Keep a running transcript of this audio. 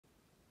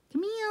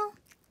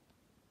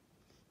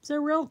So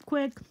real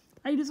quick,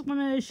 I just want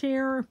to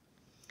share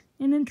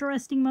an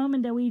interesting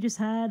moment that we just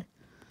had,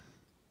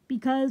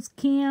 because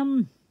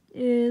Cam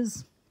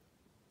is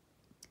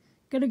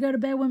going to go to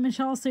bed with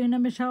Michelle soon,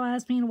 and Michelle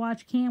asked me to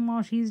watch Cam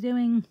while she's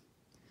doing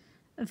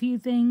a few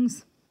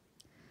things.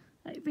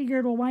 I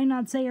figured, well, why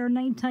not say our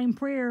nighttime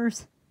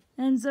prayers?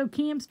 And so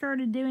Cam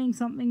started doing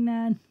something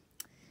that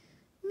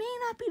may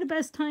not be the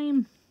best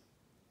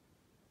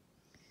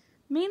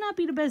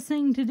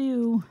thing to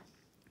do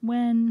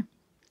when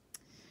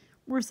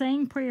we're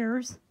saying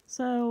prayers.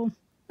 So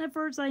at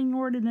first I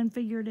ignored it and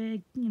figured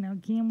it,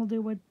 Cam will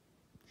do what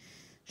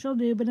she'll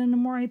do. But then the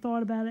more I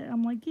thought about it,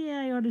 I'm like,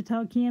 yeah, I ought to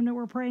tell Cam that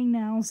we're praying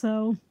now.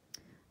 So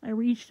I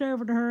reached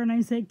over to her and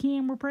I said,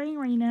 Cam, we're praying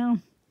right now.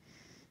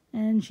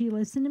 And she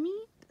listened to me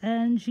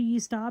and she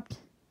stopped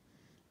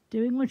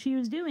doing what she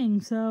was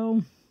doing.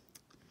 So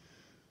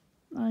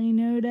I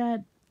know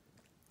that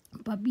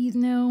puppies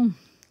know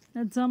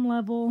at some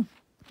level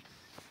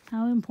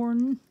how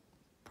important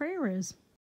prayer is.